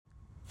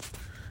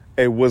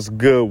Hey, what's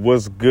good?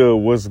 What's good?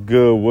 What's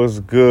good? What's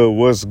good?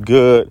 What's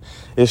good?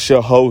 It's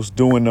your host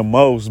doing the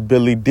most,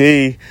 Billy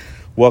D.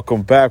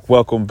 Welcome back.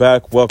 Welcome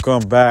back.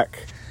 Welcome back.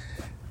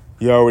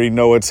 You already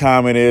know what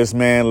time it is,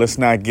 man. Let's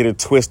not get it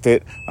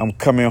twisted. I'm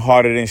coming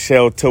harder than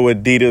shell-toe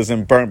Adidas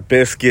and burnt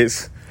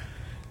biscuits.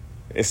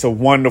 It's a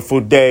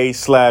wonderful day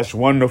 /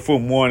 wonderful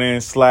morning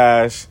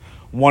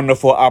 /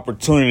 wonderful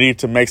opportunity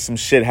to make some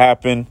shit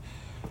happen.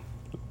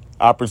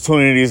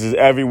 Opportunities is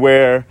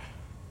everywhere.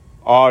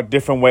 All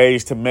different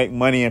ways to make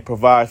money and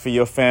provide for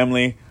your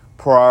family.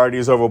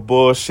 Priorities over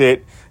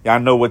bullshit.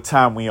 Y'all know what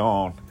time we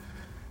on.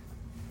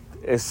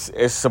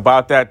 It's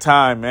about that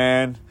time,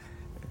 man.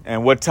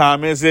 And what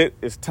time is it?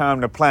 It's time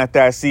to plant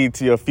that seed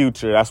to your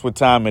future. That's what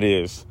time it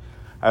is.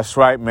 That's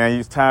right, man.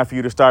 It's time for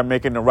you to start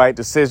making the right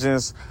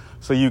decisions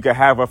so you can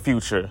have a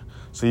future.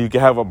 So you can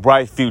have a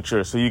bright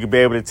future. So you can be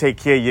able to take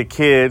care of your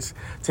kids,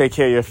 take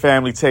care of your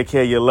family, take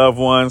care of your loved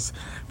ones.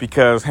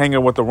 Because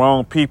hanging with the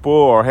wrong people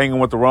or hanging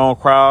with the wrong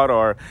crowd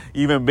or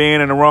even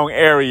being in the wrong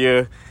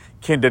area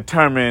can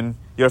determine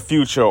your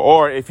future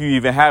or if you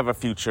even have a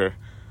future.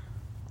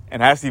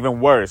 And that's even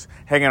worse.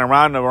 Hanging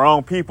around the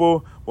wrong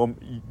people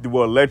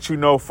will let you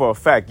know for a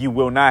fact you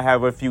will not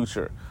have a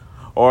future.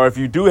 Or if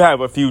you do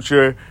have a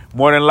future,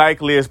 more than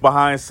likely it's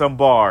behind some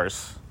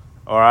bars.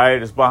 All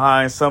right? It's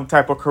behind some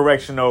type of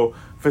correctional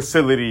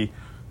facility.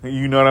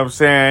 You know what I'm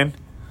saying?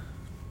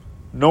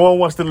 No one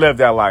wants to live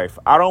that life.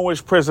 I don't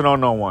wish prison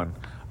on no one.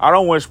 I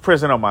don't wish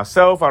prison on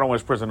myself. I don't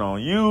wish prison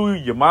on you,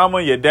 your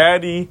mama, your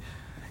daddy,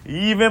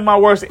 even my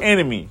worst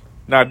enemy.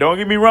 Now, don't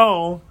get me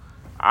wrong.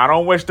 I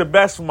don't wish the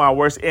best for my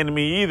worst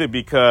enemy either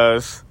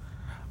because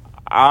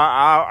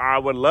I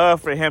would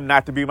love for him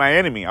not to be my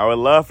enemy. I would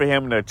love for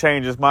him to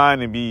change his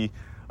mind and be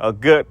a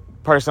good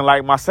person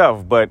like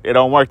myself, but it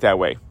don't work that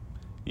way.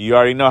 You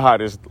already know how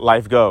this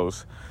life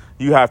goes.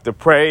 You have to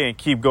pray and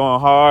keep going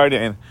hard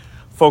and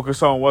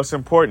focus on what's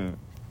important.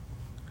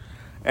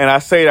 And I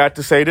say that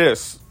to say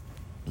this.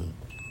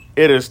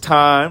 It is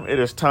time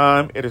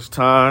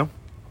to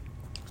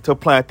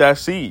plant that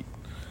seed.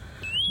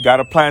 Got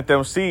to plant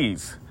them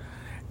seeds.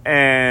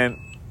 And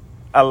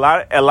a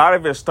lot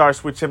of it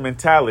starts with your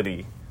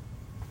mentality.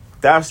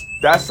 That's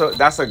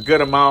a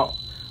good amount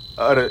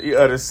of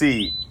the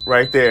seed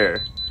right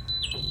there.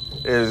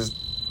 Is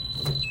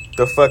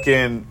the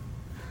fucking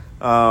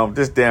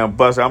this damn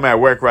buzzer. I'm at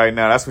work right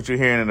now. That's what you're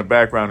hearing in the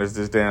background is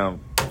this damn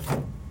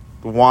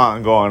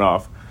wand going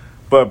off.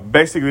 But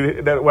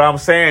basically, what I'm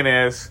saying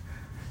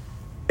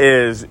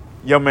is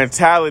your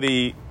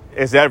mentality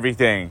is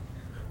everything.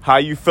 How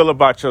you feel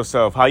about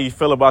yourself, how you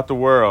feel about the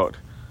world.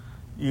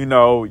 You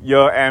know,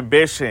 your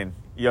ambition,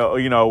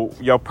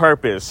 your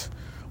purpose,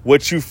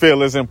 what you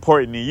feel is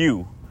important to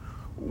you.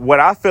 What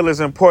I feel is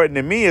important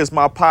to me is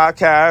my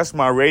podcast,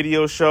 my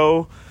radio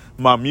show,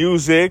 my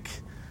music,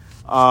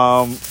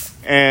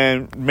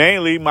 and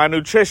mainly my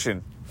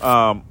nutrition.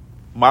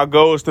 My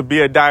goal is to be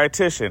a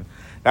dietitian.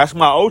 That's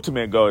my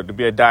ultimate goal, to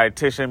be a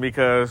dietitian,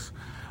 because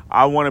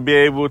I want to be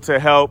able to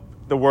help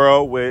the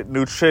world with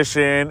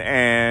nutrition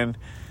and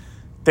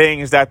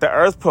things that the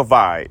earth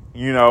provide.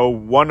 You know,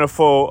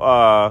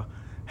 wonderful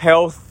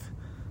health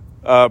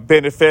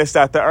benefits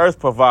that the earth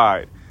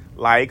provide,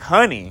 like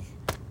honey,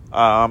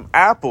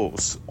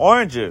 apples,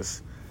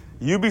 oranges.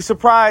 You'd be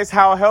surprised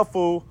how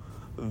helpful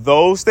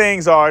those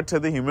things are to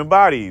the human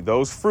body.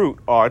 Those fruit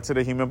are to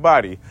the human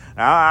body.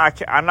 Now,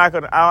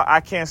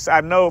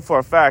 I know for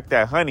a fact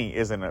that honey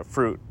isn't a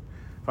fruit,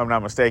 if I'm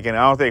not mistaken.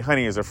 I don't think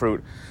honey is a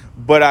fruit,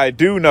 but I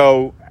do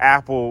know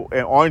apple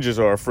and oranges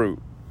are a fruit.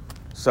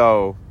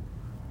 So,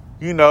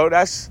 you know,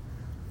 that's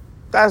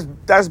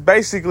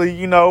basically,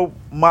 you know,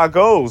 my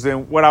goals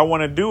and what I want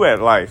to do at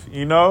life,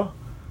 you know?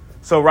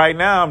 So right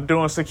now I'm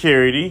doing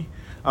security.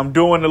 I'm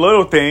doing the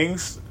little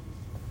things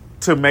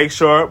to make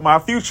sure my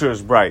future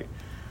is bright.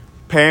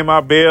 Paying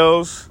my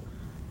bills,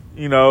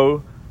 you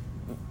know,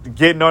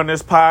 getting on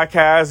this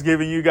podcast,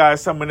 giving you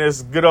guys some of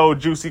this good old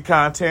juicy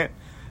content,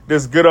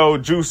 this good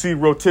old juicy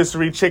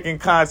rotisserie chicken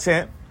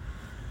content,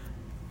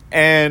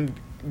 and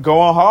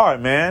going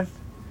hard, man.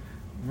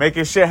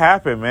 Making shit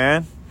happen,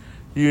 man.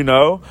 You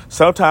know,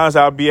 sometimes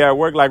I'll be at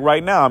work, like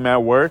right now I'm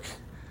at work.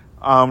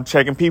 I'm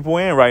checking people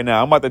in right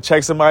now. I'm about to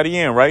check somebody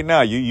in right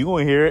now. You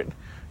gonna hear it.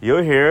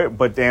 You'll hear it.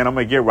 But then I'm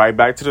going to get right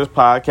back to this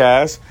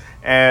podcast,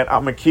 and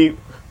I'm going to keep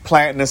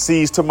planting the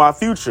seeds to my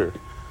future,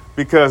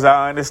 because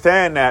I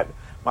understand that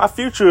my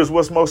future is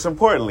what's most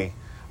importantly.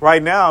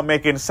 Right now, I'm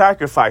making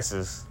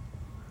sacrifices.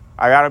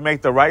 I got to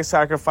make the right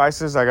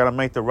sacrifices. I got to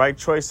make the right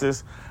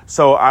choices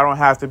so I don't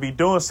have to be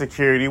doing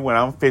security when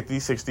I'm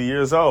 50, 60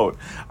 years old.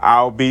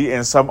 I'll be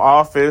in some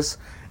office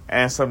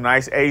and some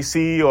nice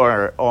AC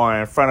or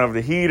in front of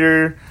the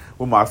heater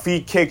with my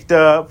feet kicked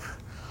up,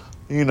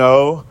 you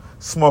know,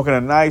 smoking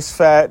a nice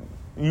fat,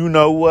 you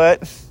know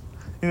what?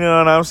 You know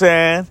what I'm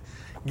saying?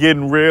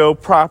 Getting real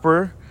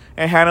proper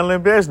and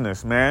handling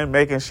business, man.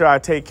 Making sure I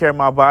take care of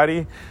my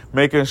body,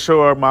 making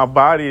sure my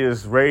body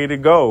is ready to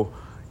go.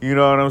 You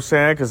know what I'm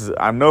saying? Because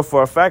I know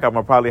for a fact I'm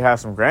going to probably have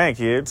some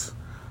grandkids.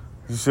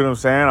 You see what I'm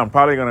saying? I'm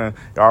probably going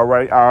to,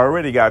 I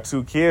already got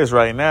 2 kids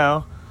right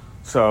now.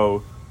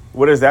 So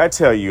what does that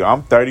tell you?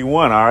 I'm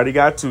 31. I already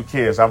got 2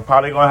 kids. I'm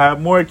probably going to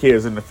have more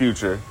kids in the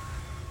future.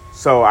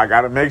 So I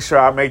got to make sure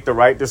I make the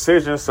right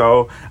decision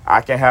so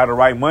I can have the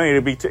right money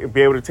to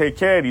be able to take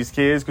care of these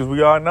kids, because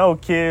we all know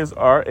kids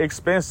are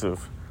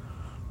expensive.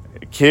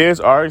 Kids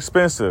are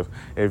expensive.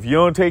 If you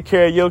don't take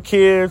care of your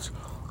kids,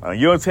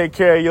 you don't take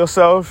care of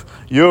yourself,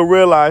 you'll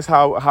realize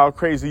how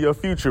crazy your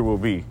future will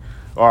be,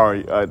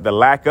 or the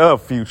lack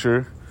of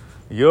future.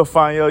 You'll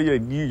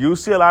find you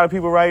see a lot of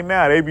people right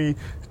now, they be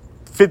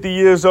 50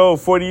 years old,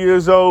 40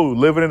 years old,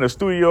 living in a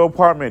studio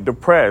apartment,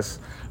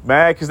 depressed,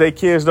 mad because their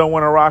kids don't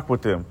want to rock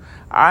with them.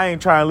 I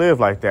ain't trying to live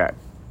like that.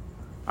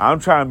 I'm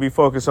trying to be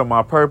focused on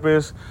my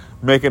purpose,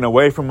 making a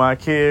way for my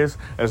kids.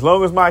 As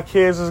long as my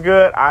kids is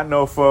good, I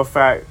know for a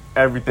fact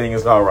everything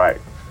is all right.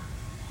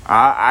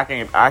 I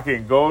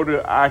can go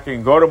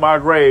to my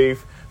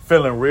grave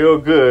feeling real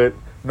good,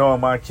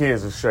 knowing my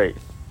kids are straight.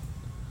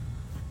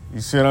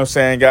 You see what I'm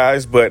saying,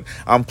 guys? But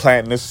I'm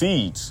planting the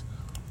seeds,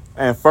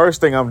 and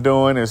first thing I'm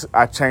doing is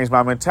I change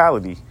my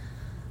mentality.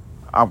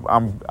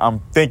 I'm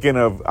thinking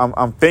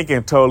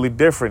totally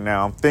different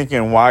now. I'm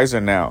thinking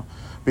wiser now,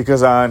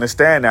 because I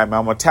understand that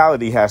my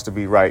mentality has to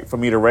be right for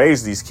me to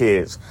raise these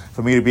kids,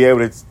 for me to be able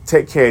to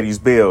take care of these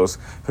bills,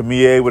 for me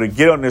to be able to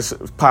get on this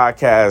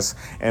podcast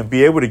and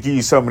be able to give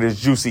you some of this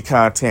juicy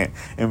content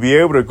and be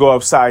able to go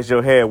upside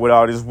your head with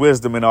all this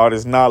wisdom and all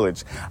this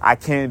knowledge. I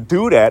can't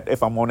do that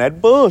if I'm on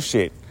that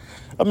bullshit.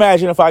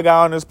 Imagine if I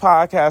got on this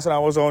podcast and I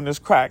was on this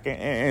crack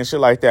and shit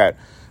like that.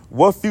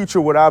 What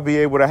future would I be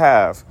able to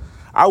have?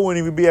 I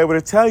wouldn't even be able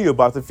to tell you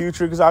about the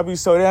future because I'd be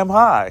so damn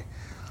high.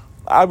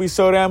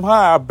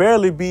 I'd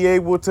barely be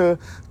able to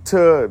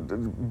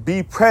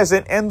be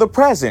present in the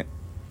present.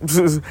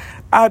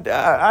 I'd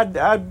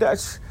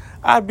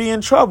be in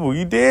trouble.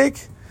 You dig?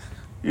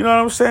 You know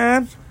what I'm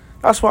saying?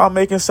 That's why I'm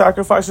making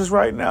sacrifices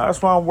right now.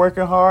 That's why I'm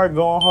working hard,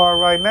 going hard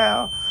right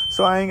now.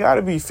 So I ain't got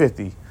to be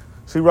 50.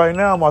 See, right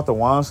now I'm about to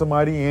wind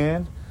somebody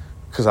in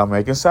because I'm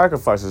making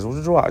sacrifices.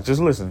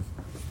 Just listen.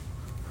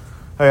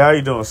 Hey, how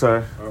you doing,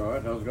 sir? All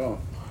right, how's it going?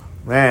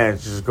 Man,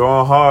 just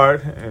going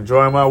hard,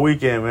 enjoying my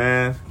weekend,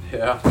 man.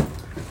 Yeah.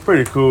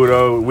 Pretty cool,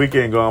 though.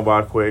 Weekend going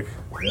by quick.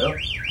 Yep.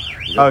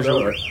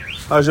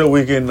 How's your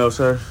weekend, though,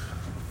 sir?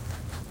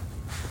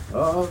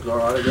 Oh, it's all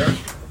right, I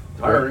guess.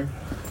 Tiring.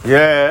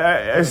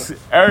 Yeah,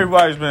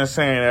 everybody's been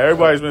saying that.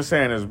 Everybody's been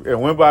saying it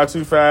went by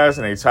too fast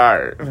and they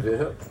tired.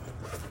 Yeah.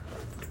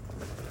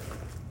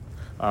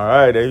 All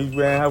right,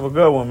 man. Have a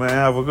good one, man.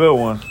 Have a good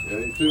one. Yeah,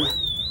 you too.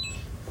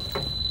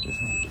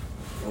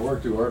 Don't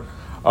work too hard.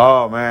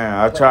 Oh, man.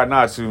 I try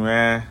not to,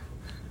 man.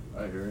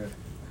 I hear you.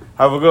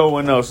 Have a good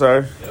one, though,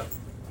 sir. Yep.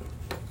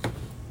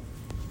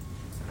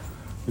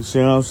 You see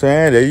what I'm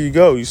saying? There you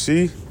go. You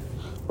see?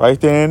 Right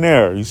there and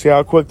there. You see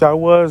how quick that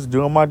was?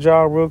 Doing my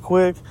job real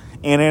quick.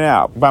 In and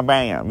out. Bam,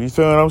 bam. You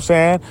feel what I'm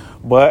saying?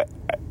 But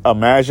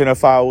imagine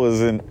if I was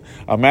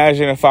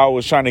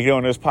trying to get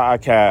on this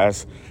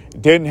podcast,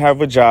 didn't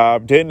have a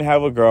job, didn't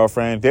have a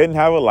girlfriend, didn't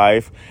have a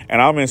life,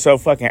 and I'm in some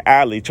fucking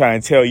alley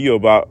trying to tell you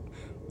about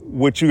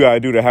what you got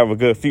to do to have a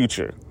good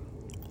future.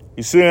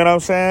 You see what I'm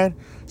saying?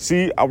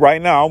 See,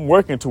 right now I'm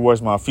working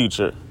towards my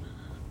future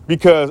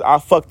because I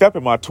fucked up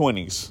in my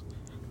 20s.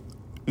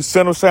 You see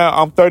what I'm saying?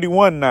 I'm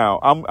 31 now.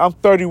 I'm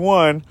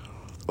 31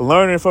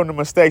 learning from the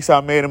mistakes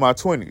I made in my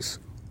 20s.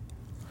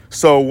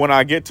 So when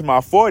I get to my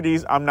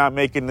 40s, I'm not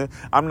going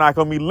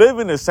to be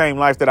living the same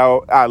life that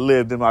I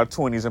lived in my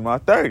 20s and my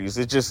 30s.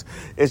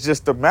 It's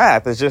just the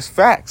math. It's just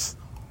facts.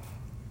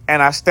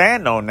 And I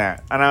stand on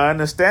that. And I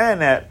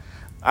understand that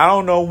I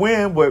don't know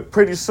when, but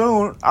pretty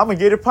soon I'm going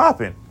to get it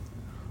popping.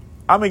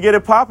 I'm going to get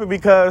it popping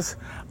because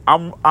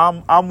I'm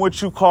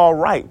what you call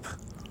ripe.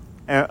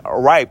 And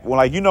ripe, well,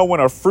 like, you know, when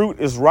a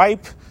fruit is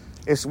ripe,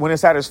 it's when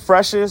it's at its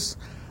freshest.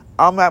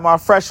 I'm at my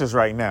freshest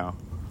right now.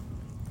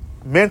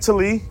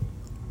 Mentally,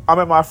 I'm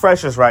at my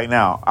freshest right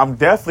now. I'm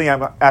definitely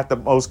at the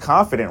most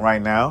confident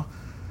right now.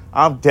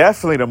 I'm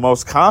definitely the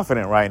most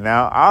confident right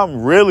now.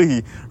 I'm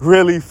really,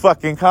 really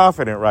fucking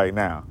confident right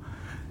now.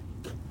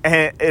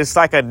 And it's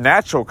like a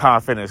natural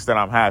confidence that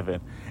I'm having.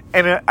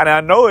 And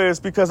I know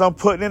it's because I'm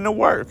putting in the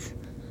work.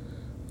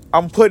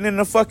 I'm putting in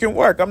the fucking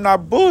work. I'm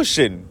not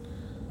bullshitting.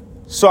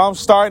 So I'm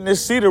starting to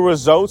see the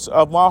results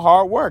of my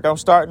hard work. I'm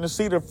starting to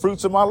see the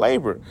fruits of my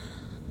labor.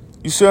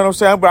 You see what I'm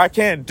saying? But I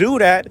can't do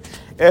that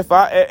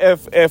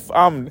if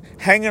I'm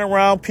hanging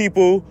around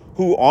people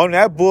who on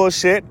that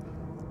bullshit,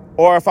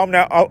 or if I'm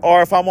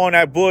on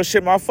that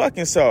bullshit my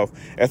fucking self.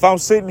 If I'm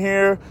sitting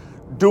here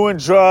doing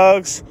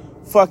drugs,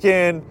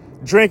 fucking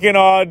drinking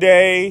all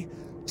day,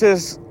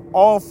 just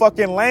on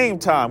fucking lame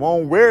time,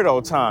 on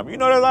weirdo time. You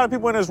know, there's a lot of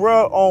people in this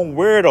world on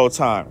weirdo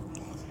time.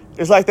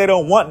 It's like they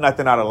don't want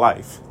nothing out of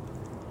life.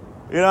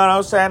 You know what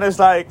I'm saying? It's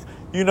like,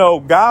 you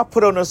know, God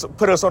put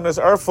us on this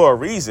earth for a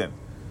reason.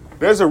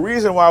 There's a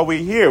reason why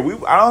we're here.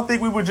 I don't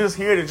think we were just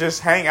here to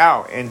just hang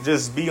out and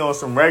just be on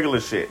some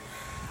regular shit.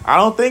 I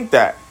don't think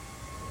that.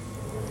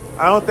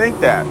 I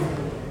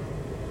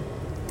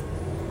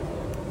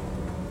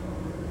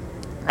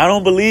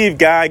don't believe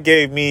God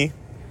gave me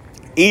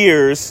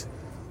ears,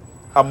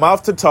 a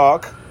mouth to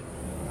talk,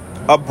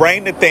 a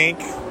brain to think.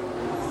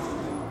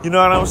 You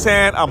know what I'm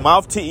saying? A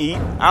mouth to eat.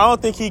 I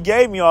don't think he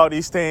gave me all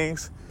these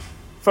things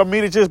for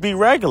me to just be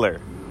regular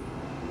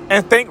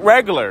and think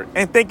regular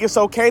and think it's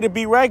okay to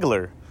be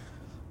regular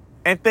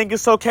and think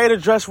it's okay to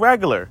dress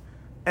regular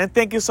and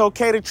think it's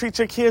okay to treat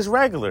your kids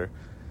regular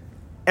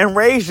and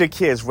raise your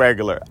kids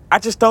regular. I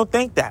just don't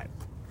think that.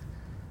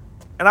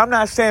 And I'm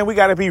not saying we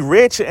got to be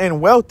rich and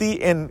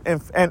wealthy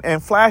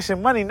and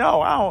flashing money.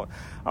 No, I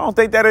don't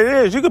think that it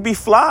is. You could be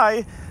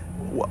fly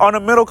on a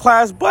middle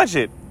class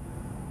budget.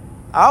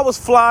 I was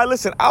fly.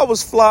 Listen, I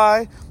was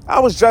fly. I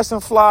was dressing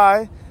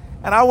fly,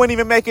 and I wasn't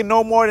even making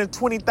no more than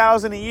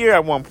 $20,000 a year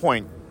at one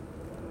point.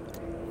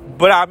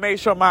 But I made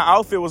sure my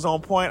outfit was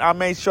on point. I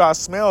made sure I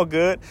smelled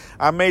good.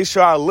 I made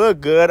sure I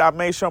looked good. I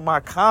made sure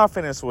my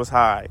confidence was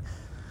high.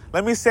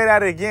 Let me say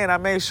that again. I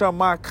made sure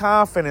my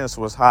confidence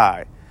was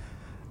high.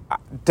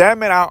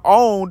 Damn it, I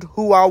owned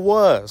who I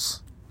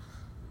was.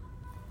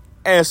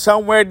 And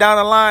somewhere down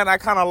the line, I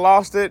kind of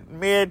lost it.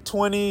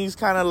 Mid-20s,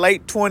 kind of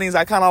late 20s,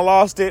 I kind of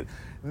lost it.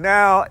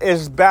 Now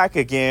it's back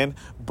again,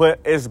 but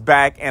it's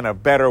back in a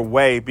better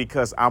way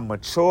because I'm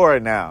mature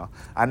now.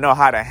 I know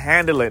how to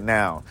handle it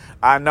now.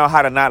 I know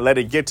how to not let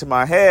it get to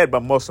my head,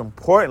 but most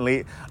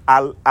importantly,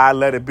 I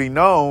let it be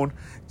known,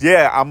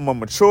 yeah, I'm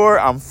mature,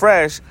 I'm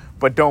fresh,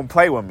 but don't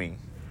play with me.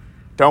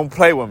 Don't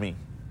play with me.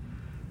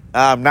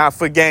 I'm not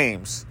for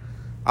games.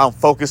 I'm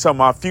focused on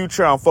my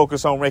future. I'm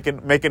focused on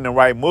making the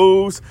right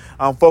moves.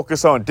 I'm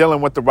focused on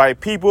dealing with the right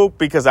people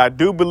because I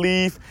do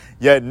believe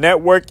your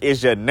network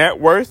is your net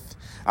worth.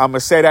 I'm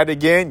going to say that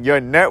again. Your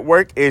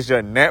network is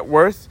your net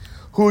worth.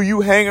 Who you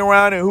hang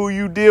around and who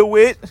you deal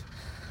with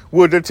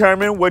will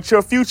determine what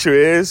your future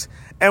is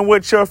and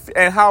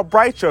how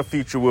bright your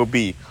future will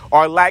be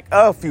or lack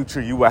of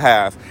future you will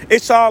have.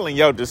 It's all in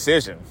your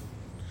decision.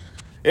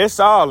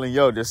 It's all in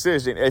your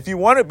decision. If you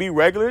want to be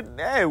regular,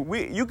 hey,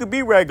 you can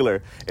be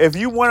regular. If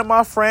you one of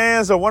my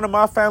friends or one of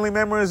my family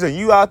members and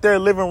you out there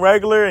living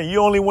regular and you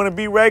only want to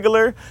be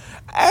regular,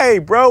 hey,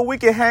 bro, we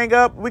can hang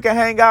up. We can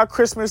hang out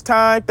Christmas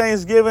time,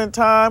 Thanksgiving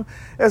time.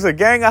 There's a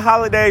gang of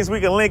holidays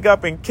we can link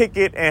up and kick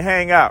it and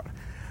hang out.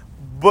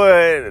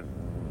 But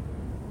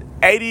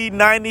 80,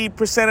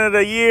 90% of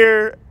the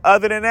year,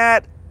 other than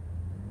that,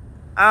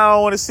 I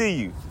don't want to see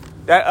you.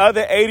 That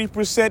other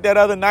 80%, that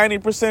other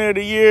 90% of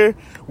the year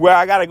where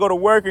I got to go to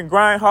work and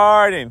grind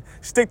hard and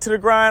stick to the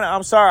grind,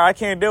 I'm sorry, I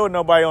can't deal with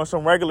nobody on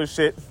some regular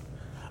shit.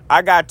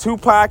 I got 2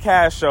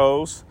 podcast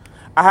shows.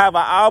 I have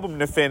an album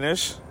to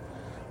finish.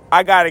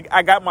 I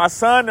got my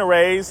son to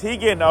raise. He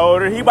getting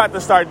older. He about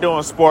to start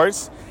doing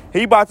sports.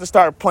 He about to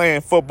start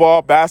playing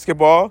football,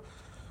 basketball.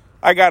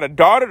 I got a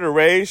daughter to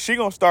raise. She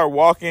gonna start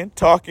walking,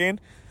 talking.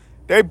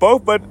 They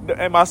both,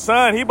 and my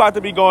son, he about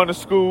to be going to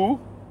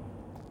school.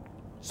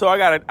 So I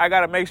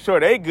gotta make sure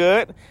they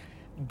good.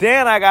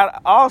 Then I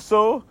got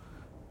a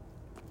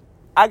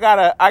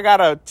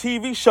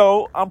TV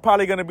show I'm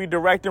probably gonna be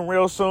directing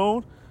real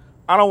soon.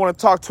 I don't want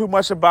to talk too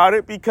much about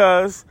it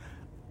because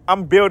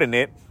I'm building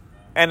it,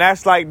 and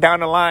that's like down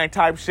the line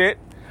type shit.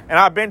 And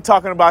I've been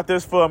talking about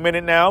this for a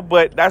minute now,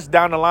 but that's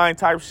down the line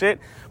type shit.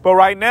 But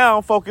right now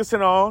I'm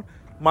focusing on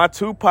my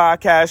 2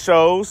 podcast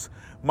shows,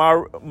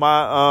 my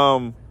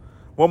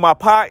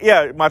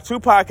 2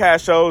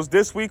 podcast shows,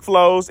 This Week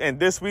Flows and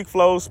This Week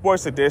Flows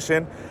Sports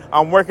Edition.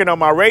 I'm working on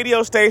my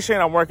radio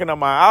station, I'm working on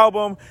my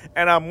album,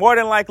 and I'm more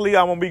than likely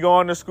I'm going to be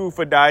going to school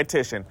for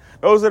dietitian.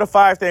 Those are the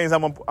 5 things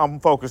I'm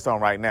focused on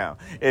right now.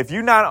 If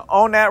you're not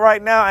on that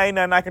right now, ain't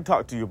nothing I can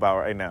talk to you about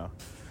right now.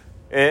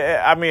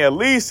 At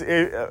least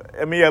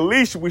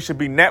we should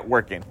be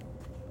networking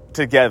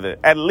together.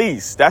 At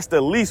least. That's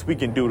the least we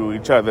can do to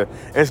each other.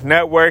 Is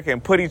network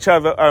and put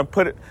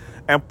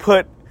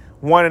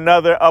one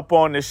another up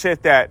on the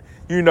shit that,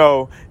 you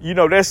know,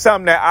 there's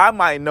something that I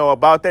might know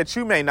about that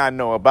you may not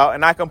know about,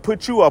 and I can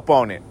put you up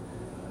on it.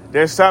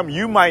 There's something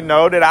you might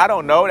know that I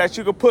don't know that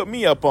you can put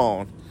me up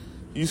on.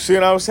 You see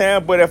what I'm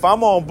saying? But if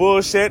I'm on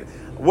bullshit,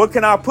 what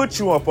can I put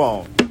you up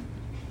on?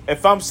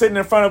 If I'm sitting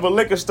in front of a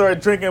liquor store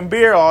drinking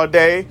beer all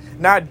day,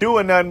 not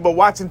doing nothing but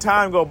watching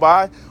time go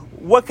by,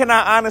 what can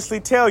I honestly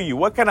tell you?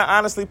 What can I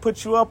honestly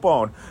put you up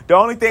on? The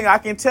only thing I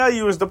can tell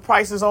you is the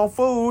prices on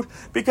food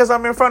because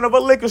I'm in front of a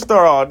liquor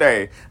store all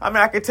day. I mean,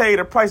 I can tell you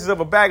the prices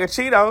of a bag of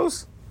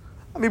Cheetos.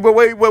 I mean, but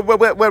wait,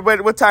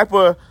 what type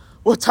of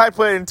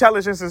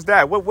intelligence is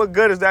that? What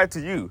good is that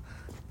to you?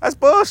 That's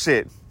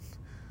bullshit.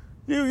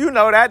 You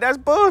know that. That's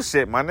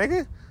bullshit, my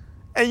nigga.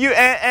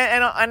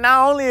 And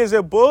not only is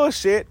it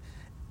bullshit,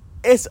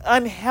 it's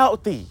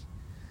unhealthy.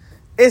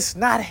 It's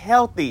not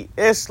healthy.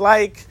 It's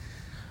like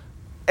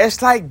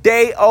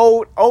day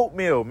old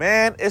oatmeal,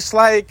 man. It's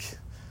like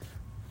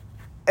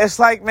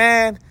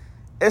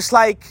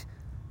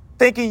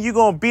thinking you're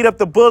going to beat up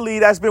the bully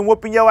that's been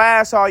whooping your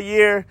ass all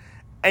year,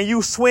 and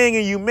you swing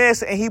and you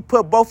miss, and he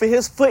put both of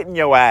his foot in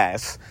your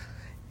ass.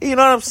 You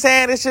know what I'm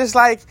saying? It's just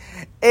like,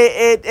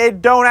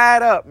 it don't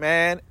add up,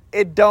 man.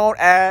 It don't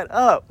add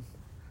up.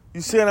 You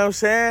see what I'm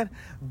saying?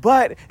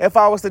 But if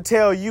I was to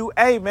tell you,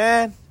 hey,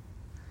 man,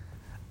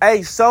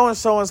 hey,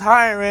 so-and-so is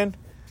hiring,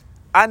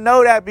 I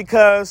know that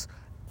because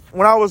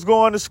when I was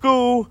going to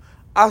school,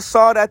 I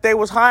saw that they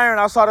was hiring.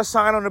 I saw the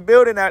sign on the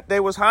building that they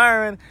was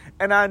hiring.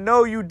 And I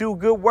know you do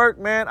good work,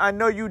 man. I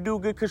know you do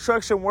good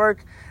construction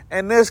work.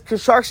 And this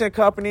construction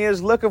company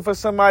is looking for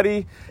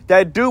somebody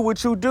that do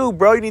what you do,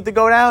 bro. You need to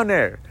go down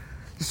there.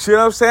 You see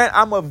what I'm saying?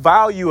 I'm a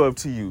value up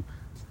to you.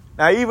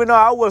 Now, even though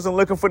I wasn't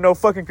looking for no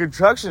fucking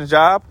construction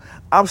job,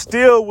 I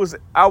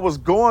was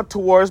going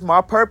towards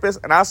my purpose,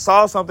 and I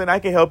saw something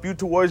that can help you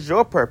towards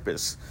your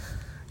purpose.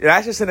 And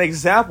that's just an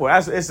example.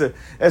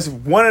 It's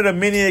one of the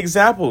many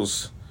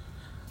examples.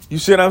 You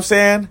see what I'm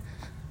saying?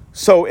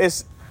 So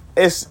it's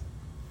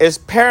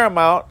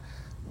paramount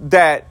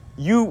that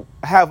you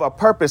have a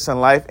purpose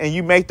in life and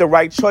you make the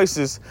right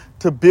choices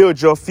to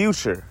build your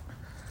future.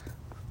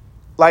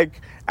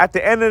 Like, at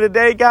the end of the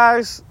day,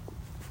 guys,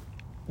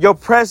 your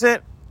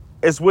present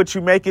is what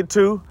you make it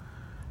to.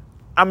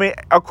 I mean,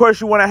 of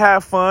course, you want to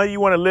have fun. You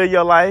want to live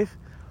your life.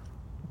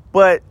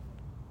 But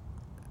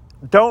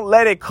don't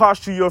let it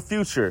cost you your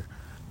future.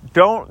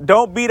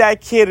 Don't be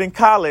that kid in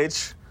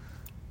college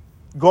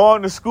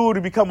going to school to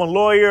become a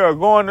lawyer, or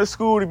going to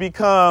school to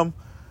become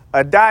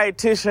a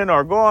dietitian,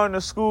 or going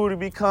to school to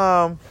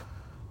become,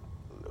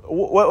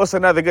 what's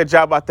another good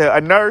job out there? A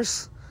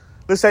nurse.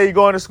 Let's say you're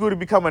going to school to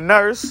become a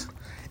nurse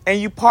and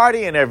you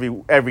partying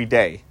every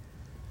day.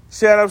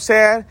 See what I'm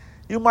saying?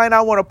 You might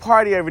not want to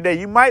party every day.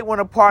 You might want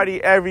to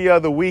party every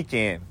other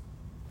weekend.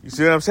 You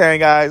see what I'm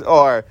saying, guys?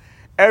 Or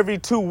every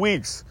 2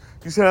 weeks.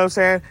 You see what I'm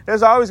saying?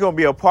 There's always going to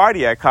be a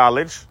party at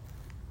college.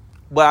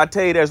 But I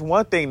tell you, there's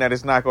one thing that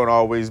it's not going to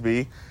always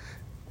be.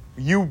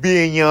 You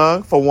being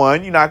young, for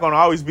one. You're not going to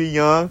always be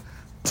young.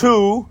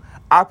 2,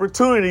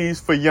 opportunities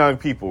for young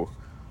people.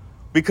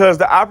 Because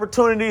the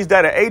opportunities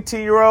that an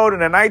 18-year-old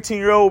and a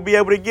 19-year-old will be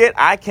able to get,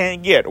 I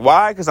can't get.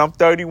 Why? Because I'm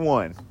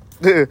 31.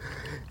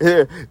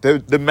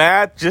 The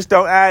math just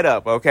don't add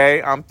up,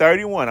 okay? I'm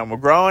 31. I'm a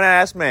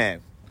grown-ass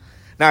man.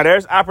 Now,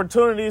 there's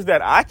opportunities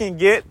that I can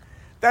get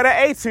that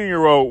an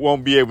 18-year-old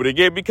won't be able to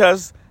get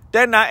because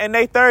they're not in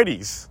their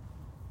 30s.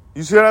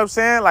 You see what I'm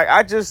saying? Like,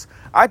 I just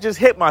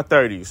hit my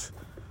 30s.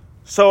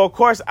 So, of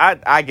course,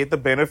 I get the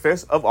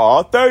benefits of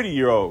all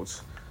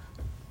 30-year-olds.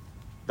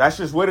 That's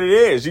just what it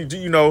is.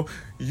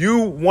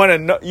 You want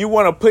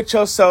to put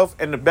yourself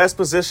in the best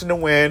position to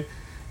win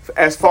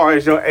as far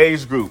as your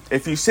age group.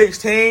 If you're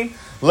 16,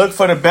 look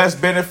for the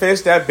best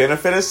benefits that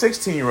benefit a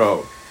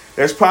 16-year-old.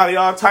 There's probably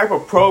all type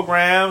of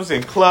programs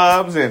and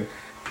clubs and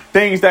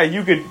things that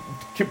you could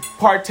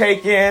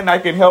partake in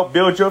that can help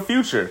build your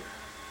future.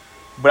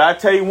 But I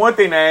tell you one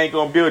thing that ain't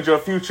going to build your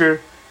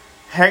future: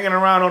 hanging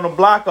around on the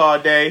block all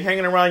day,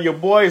 hanging around your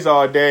boys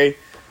all day,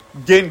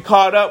 getting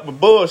caught up with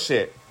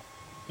bullshit.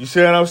 You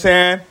see what I'm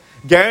saying?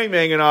 Gang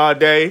banging all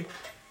day,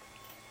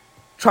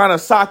 trying to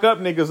sock up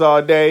niggas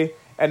all day,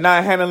 and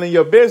not handling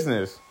your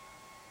business.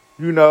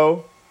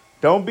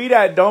 Don't be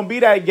that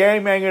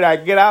gang banger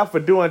that get out for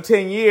doing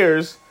 10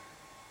 years.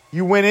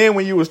 You went in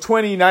when you was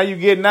 20, now you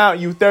getting out,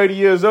 you 30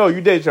 years old.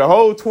 You did your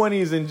whole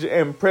 20s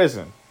in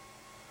prison.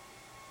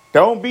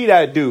 Don't be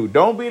that dude.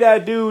 Don't be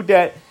that dude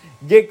that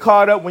get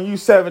caught up when you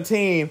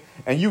 17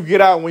 and you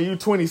get out when you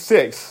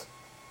 26.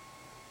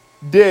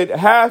 Did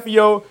half of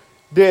your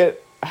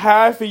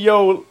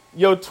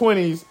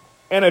 20s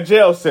in a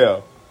jail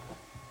cell.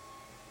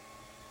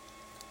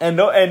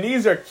 And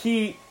these are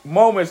key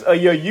moments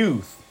of your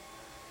youth.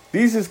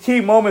 These is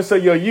key moments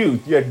of your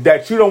youth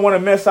that you don't want to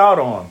miss out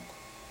on.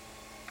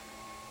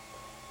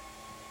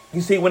 You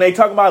see, when they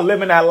talk about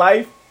living that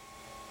life,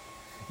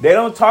 they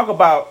don't talk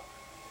about,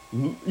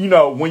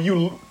 when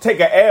you take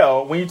an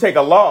L, when you take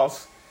a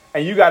loss,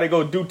 and you got to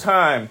go do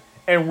time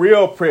in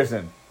real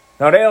prison.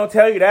 No, they don't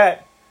tell you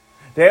that.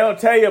 They don't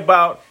tell you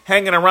about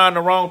hanging around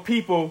the wrong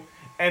people,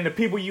 and the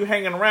people you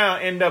hanging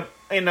around end up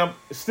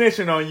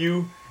snitching on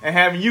you and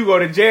having you go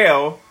to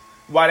jail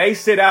while they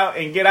sit out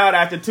and get out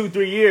after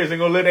 2-3 years and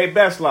go live their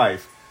best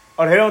life.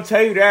 Oh, they don't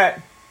tell you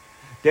that.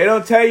 They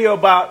don't tell you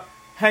about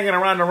hanging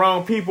around the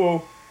wrong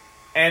people,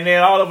 and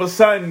then all of a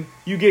sudden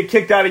you get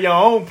kicked out of your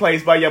own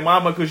place by your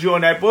mama because you're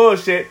on that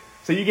bullshit.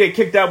 So you get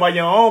kicked out by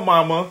your own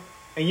mama,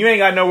 and you ain't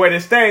got nowhere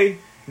to stay.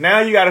 Now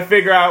you got to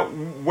figure out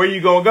where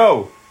you gonna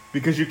go,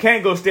 because you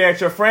can't go stay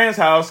at your friend's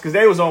house because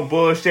they was on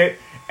bullshit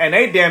and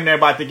they damn near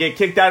about to get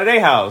kicked out of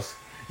their house.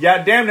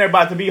 Y'all damn near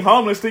about to be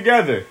homeless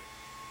together.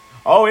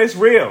 Oh, it's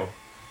real.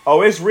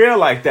 Oh, it's real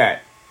like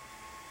that.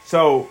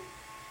 So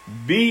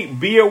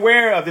be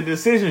aware of the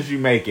decisions you're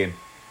making.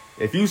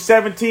 If you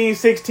 17,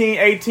 16,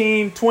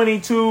 18,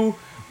 22,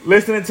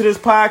 listening to this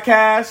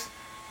podcast,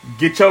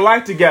 get your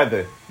life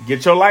together.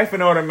 Get your life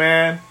in order,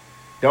 man.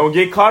 Don't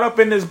get caught up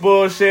in this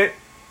bullshit.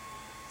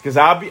 Because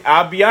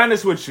I'll be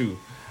honest with you.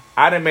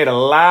 I done made a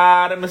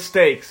lot of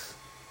mistakes.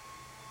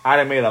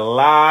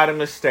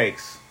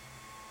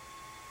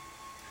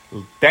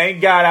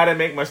 Thank God I didn't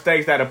make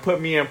mistakes that have put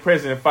me in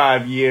prison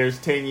 5 years,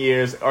 10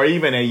 years, or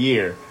even a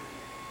year.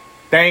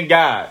 Thank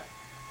God.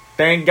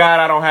 Thank God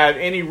I don't have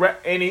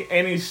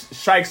any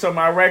strikes on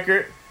my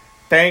record.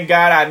 Thank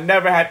God I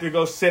never had to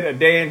go sit a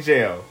day in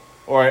jail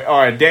or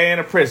a day in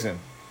a prison.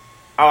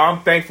 Oh,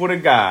 I'm thankful to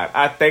God.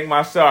 I thank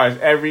my stars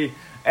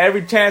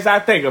Every chance I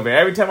think of it,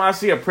 every time I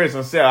see a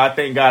prison cell, I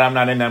thank God I'm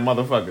not in that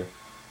motherfucker.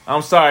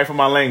 I'm sorry for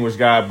my language,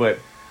 God, but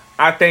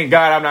I thank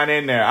God I'm not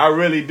in there. I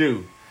really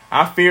do.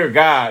 I fear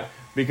God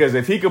because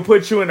if he could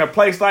put you in a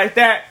place like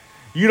that,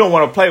 you don't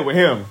want to play with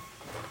him.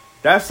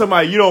 That's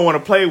somebody you don't want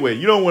to play with.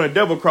 You don't want to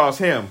double cross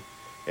him.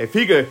 If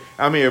he could,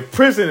 if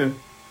prison,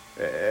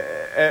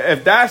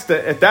 if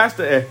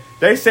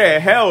they say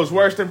hell is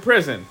worse than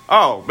prison.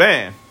 Oh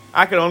man,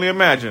 I can only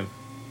imagine.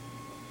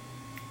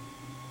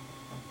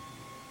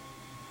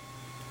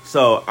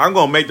 So I'm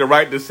going to make the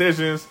right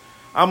decisions.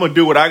 I'm going to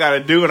do what I got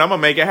to do, and I'm going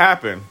to make it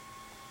happen.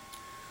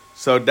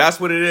 So that's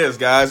what it is,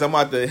 guys. I'm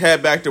about to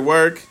head back to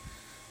work,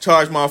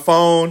 charge my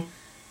phone.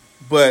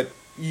 But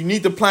you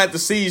need to plant the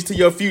seeds to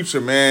your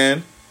future,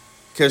 man,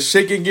 because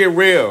shit can get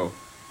real.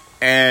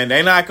 And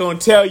they're not going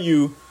to tell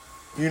you,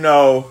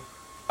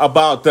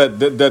 about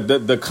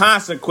the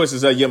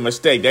consequences of your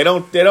mistake. They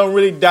don't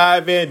really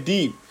dive in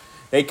deep.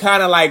 They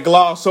kind of like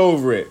gloss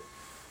over it.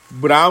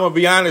 But I'm going to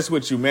be honest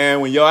with you,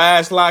 man. When your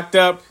ass locked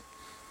up,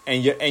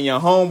 and your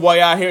homeboy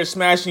out here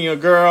smashing your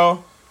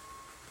girl,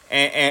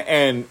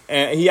 and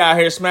he out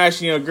here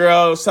smashing your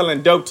girl,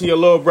 selling dope to your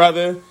little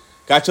brother,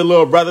 got your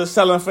little brother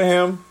selling for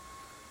him.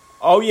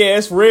 Oh yeah,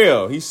 it's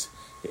real.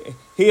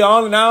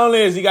 Not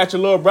only is he got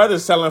your little brother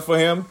selling for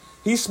him,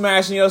 he's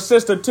smashing your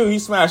sister too.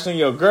 He's smashing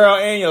your girl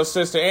and your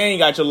sister, and he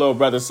got your little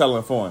brother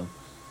selling for him.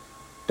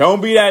 Don't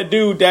be that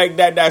dude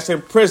that's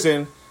in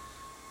prison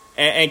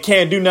and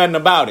can't do nothing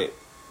about it.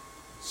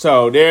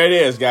 So there it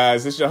is,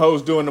 guys. It's your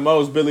host doing the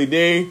most, Billy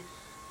D.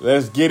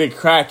 Let's get it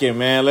cracking,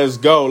 man. Let's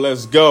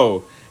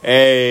go.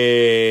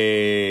 Hey.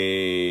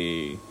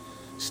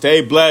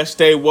 Stay blessed,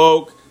 stay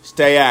woke,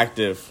 stay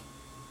active.